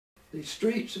the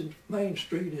streets, in Main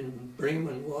Street in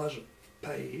Bremen wasn't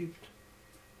paved,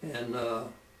 and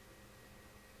on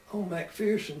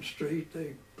McPherson Street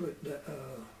they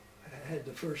had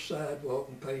the first sidewalk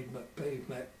and paved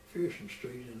McPherson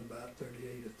Street in about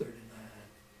 38 or 39.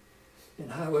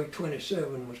 And Highway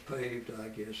 27 was paved, I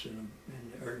guess, in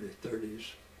the early 30s.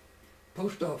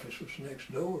 Post office was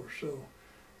next door, so,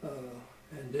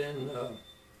 and then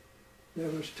there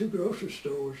was 2 grocery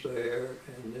stores there,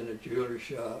 and then a jewelry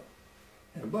shop,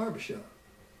 and a barber shop.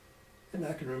 And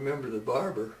I can remember the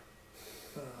barber,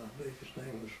 I believe his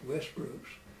name was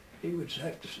Westbrooks. He would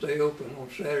have to stay open on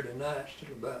Saturday nights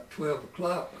till about 12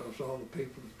 o'clock because all the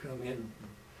people would come in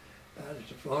out at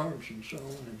the farms and so on,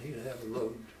 and he'd have a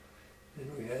load. Then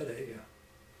we had a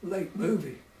late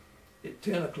movie at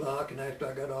 10 o'clock, and after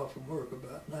I got off from work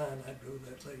about 9, I'd go to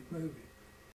that late movie.